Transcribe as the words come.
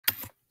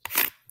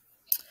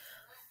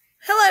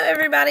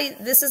everybody.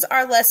 This is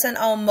our lesson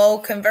on mole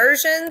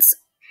conversions.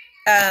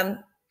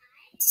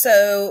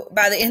 So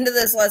by the end of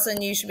this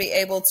lesson, you should be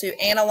able to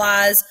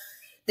analyze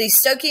the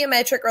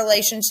stoichiometric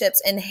relationships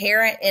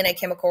inherent in a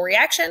chemical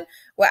reaction.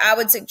 What I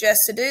would suggest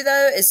to do,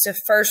 though, is to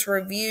first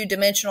review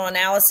dimensional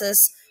analysis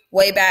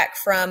way back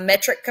from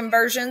metric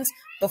conversions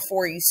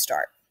before you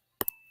start.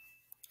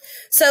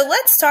 So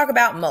let's talk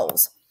about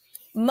moles.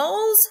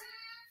 Moles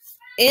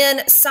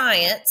in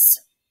science,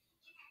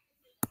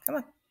 come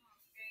on,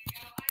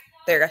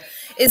 there you go,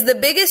 is the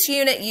biggest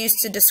unit used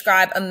to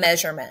describe a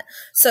measurement.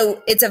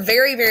 So it's a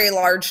very, very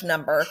large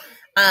number,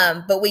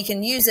 but we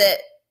can use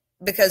it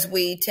because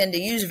we tend to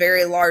use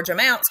very large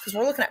amounts because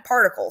we're looking at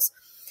particles.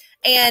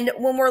 And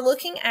when we're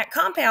looking at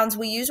compounds,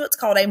 we use what's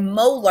called a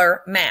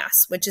molar mass,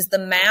 which is the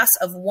mass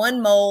of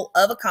 1 mole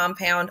of a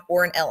compound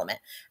or an element.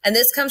 And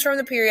this comes from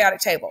the periodic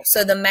table.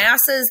 So the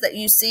masses that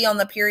you see on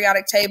the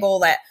periodic table,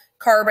 that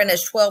carbon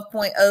is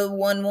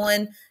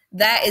 12.011,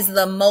 that is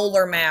the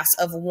molar mass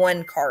of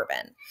 1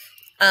 carbon.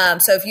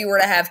 So if you were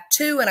to have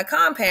 2 in a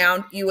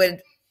compound, you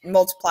would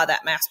multiply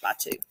that mass by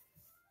 2.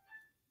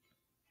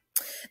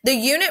 The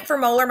unit for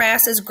molar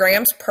mass is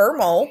grams per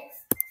mole.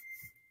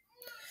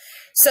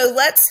 So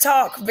let's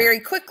talk very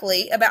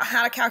quickly about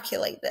how to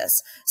calculate this.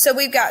 So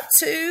we've got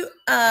 2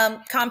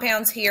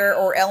 compounds here,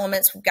 or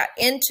elements. We've got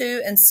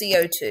N2 and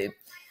CO2.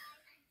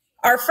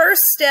 Our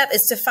first step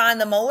is to find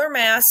the molar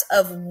mass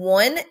of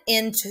one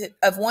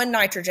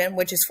nitrogen,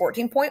 which is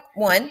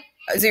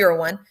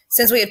 14.101.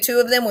 Since we have 2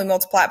 of them, we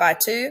multiply it by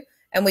 2,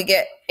 and we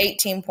get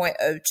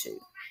 18.02.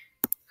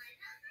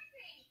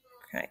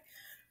 Okay.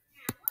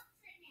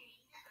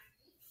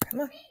 Come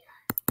on.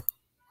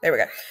 There we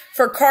go.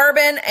 For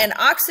carbon and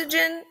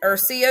oxygen, or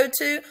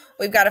CO2,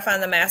 we've got to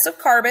find the mass of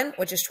carbon,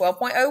 which is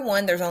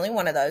 12.01. There's only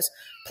one of those,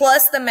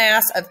 plus the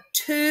mass of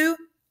 2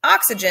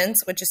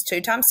 oxygens, which is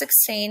 2 times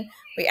 16.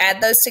 We add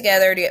those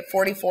together to get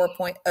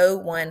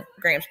 44.01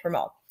 grams per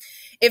mole.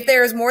 If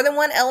there is more than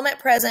 1 element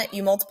present,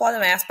 you multiply the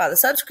mass by the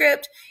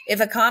subscript. If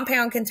a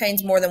compound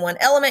contains more than 1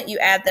 element, you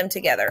add them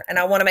together. And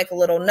I want to make a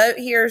little note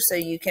here so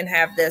you can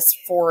have this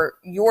for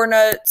your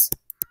notes.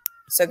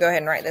 So go ahead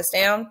and write this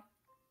down.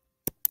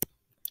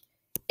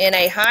 In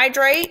a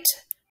hydrate,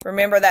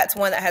 remember that's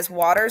one that has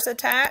waters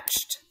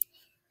attached.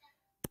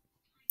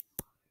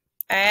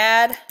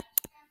 Add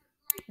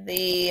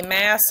the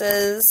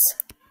masses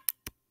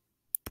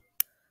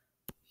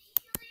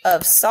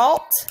of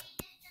salt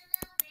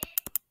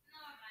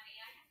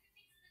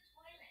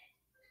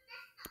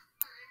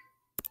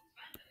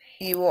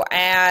you will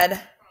add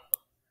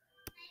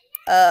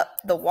up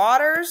the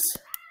waters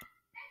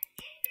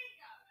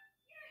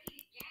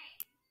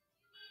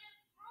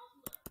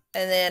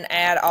and then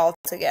add all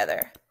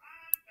together.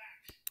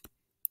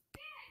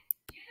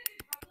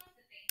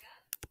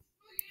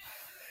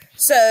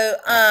 So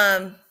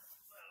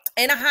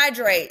in a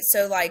hydrate,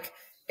 so like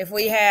if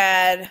we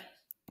had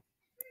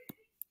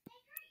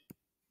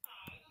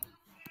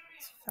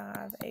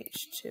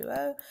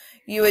 5H2O,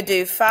 you would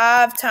do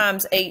 5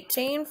 times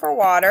 18 for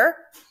water,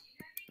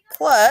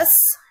 plus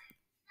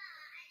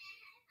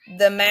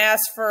the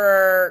mass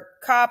for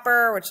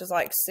copper, which is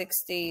like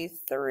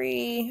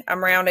 63,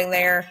 I'm rounding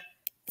there,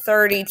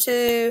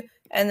 32,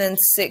 and then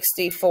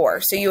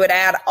 64. So you would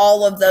add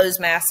all of those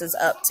masses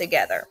up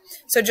together.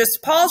 So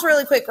just pause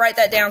really quick, write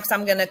that down because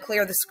I'm going to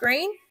clear the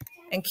screen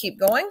and keep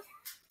going.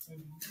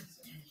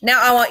 Now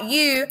I want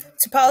you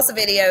to pause the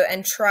video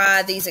and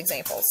try these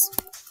examples.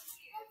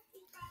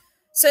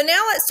 So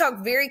now let's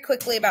talk very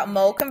quickly about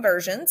mole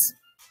conversions.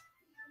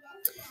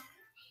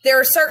 There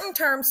are certain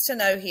terms to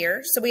know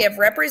here. So we have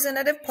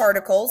representative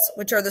particles,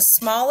 which are the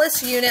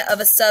smallest unit of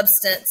a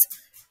substance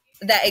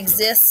that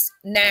exists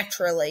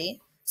naturally.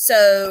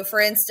 So for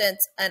instance,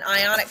 an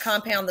ionic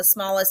compound, the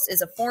smallest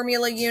is a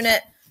formula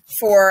unit.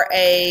 For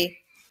a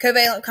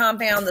covalent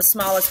compound, the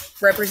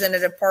smallest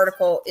representative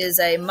particle is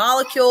a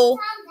molecule.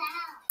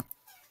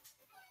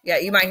 Yeah,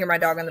 you might hear my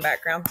dog in the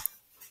background.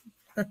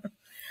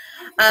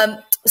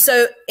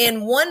 So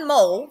in 1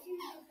 mole,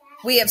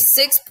 we have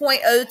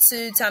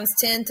 6.02 times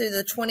 10 to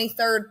the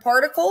 23rd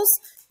particles.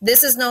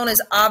 This is known as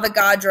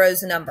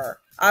Avogadro's number.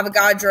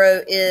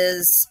 Avogadro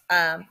is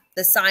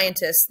the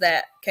scientist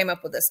that came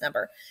up with this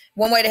number.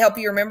 One way to help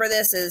you remember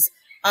this is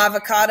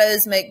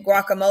avocados make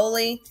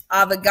guacamole.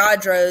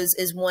 Avogadro's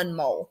is 1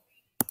 mole.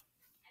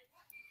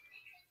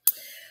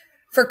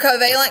 For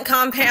covalent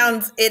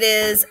compounds, it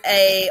is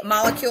a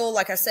molecule.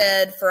 Like I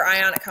said, for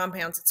ionic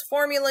compounds, it's a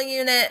formula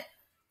unit.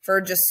 For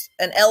just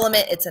an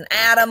element, it's an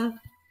atom.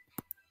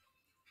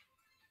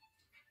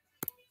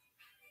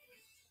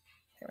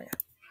 Here we go.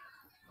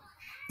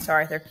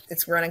 Sorry,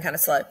 it's running kind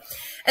of slow.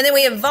 And then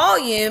we have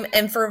volume,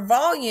 and for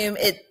volume,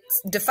 it's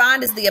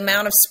defined as the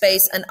amount of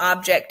space an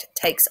object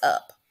takes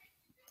up.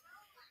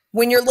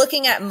 When you're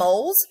looking at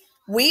moles,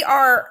 we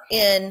are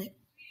in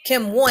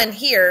Chem 1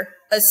 here,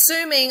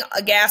 assuming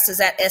a gas is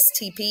at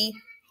STP.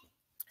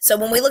 So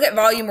when we look at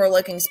volume, we're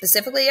looking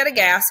specifically at a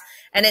gas,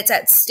 and it's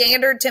at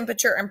standard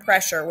temperature and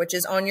pressure, which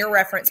is on your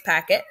reference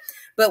packet.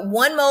 But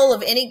 1 mole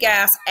of any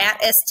gas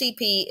at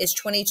STP is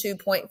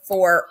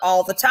 22.4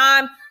 all the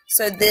time.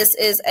 So this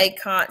is a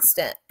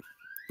constant.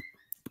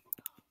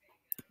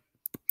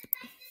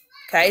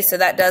 Okay, so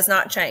that does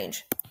not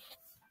change.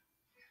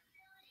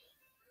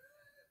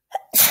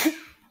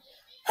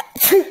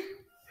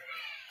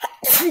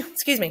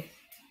 Excuse me.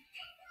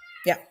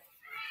 Yeah.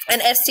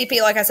 And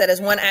STP, like I said,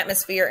 is 1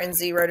 atmosphere and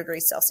 0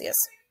 degrees Celsius.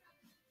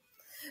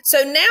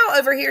 So now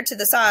over here to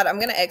the side, I'm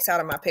going to X out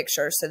of my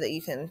picture so that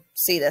you can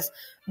see this.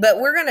 But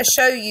we're going to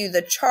show you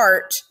the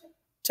chart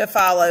to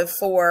follow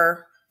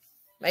for,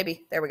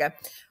 maybe, there we go,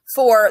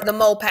 for the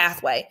mole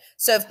pathway.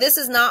 So if this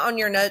is not on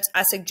your notes,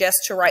 I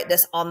suggest to write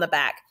this on the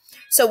back.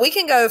 So we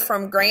can go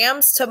from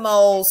grams to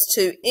moles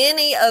to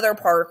any other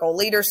particle,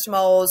 liters to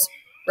moles,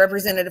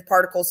 representative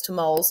particles to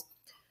moles.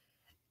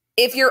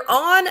 If you're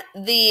on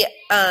the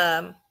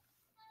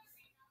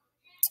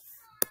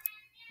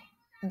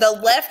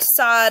left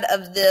side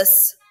of this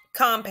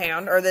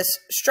compound or this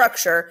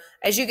structure,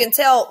 as you can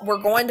tell,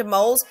 we're going to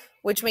moles,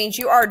 which means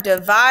you are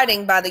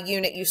dividing by the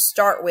unit you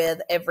start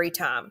with every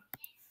time.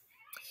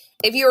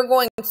 If you are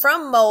going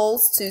from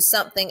moles to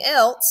something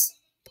else,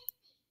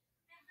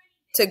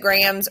 to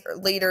grams or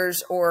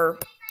liters or,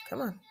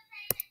 come on.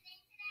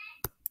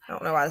 I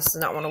don't know why this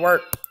does not want to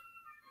work.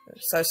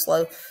 It's so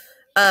slow.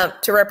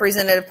 To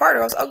representative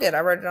particles. Oh, good.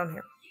 I wrote it on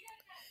here.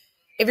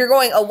 If you're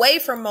going away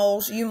from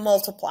moles, you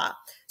multiply.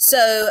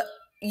 So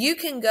you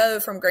can go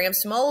from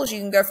grams to moles. You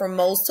can go from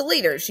moles to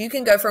liters. You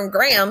can go from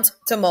grams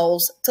to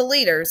moles to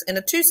liters in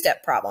a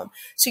two-step problem.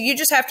 So you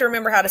just have to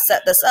remember how to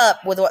set this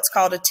up with what's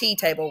called a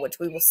T-table, which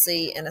we will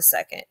see in a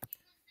second.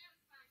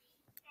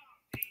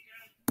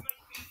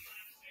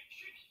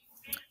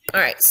 All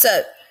right,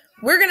 so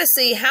we're going to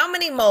see how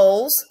many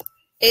moles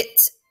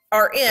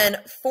are in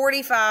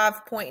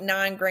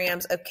 45.9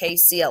 grams of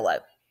KClO.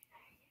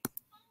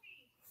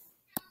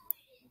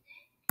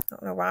 I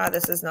don't know why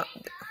this is not,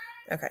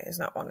 okay, it's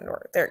not wanting to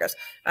work. There it goes.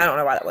 I don't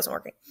know why that wasn't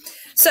working.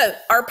 So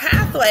our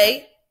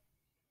pathway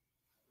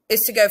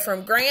is to go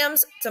from grams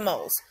to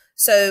moles.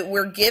 So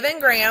we're given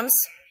grams.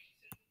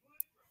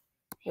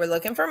 We're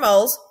looking for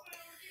moles.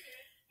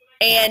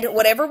 And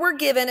whatever we're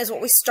given is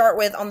what we start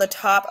with on the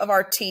top of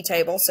our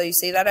T-table. So you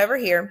see that over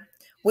here.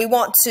 We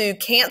want to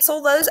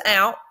cancel those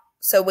out.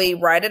 So we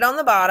write it on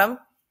the bottom.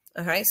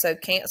 Okay, so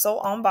cancel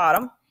on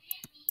bottom.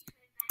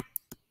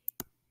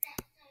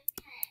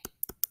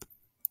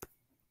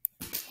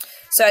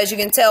 So as you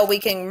can tell, we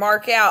can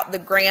mark out the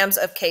grams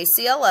of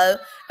KClO,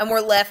 and we're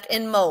left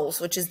in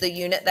moles, which is the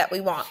unit that we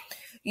want.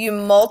 You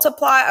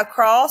multiply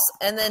across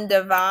and then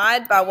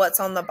divide by what's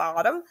on the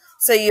bottom.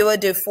 So you would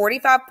do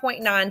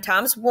 45.9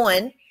 times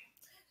 1,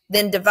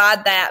 then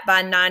divide that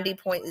by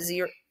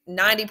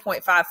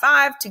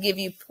 90.55 to give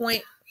you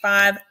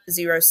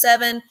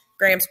 0.507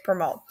 grams per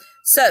mole.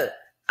 So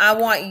I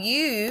want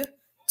you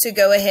to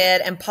go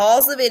ahead and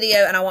pause the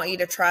video, and I want you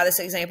to try this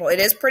example. It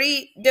is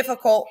pretty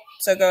difficult,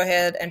 so go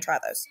ahead and try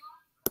those.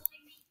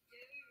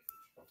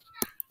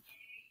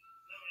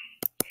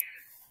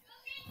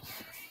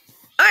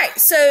 All right,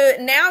 so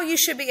now you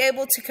should be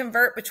able to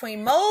convert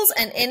between moles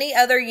and any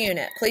other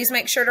unit. Please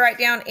make sure to write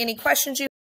down any questions you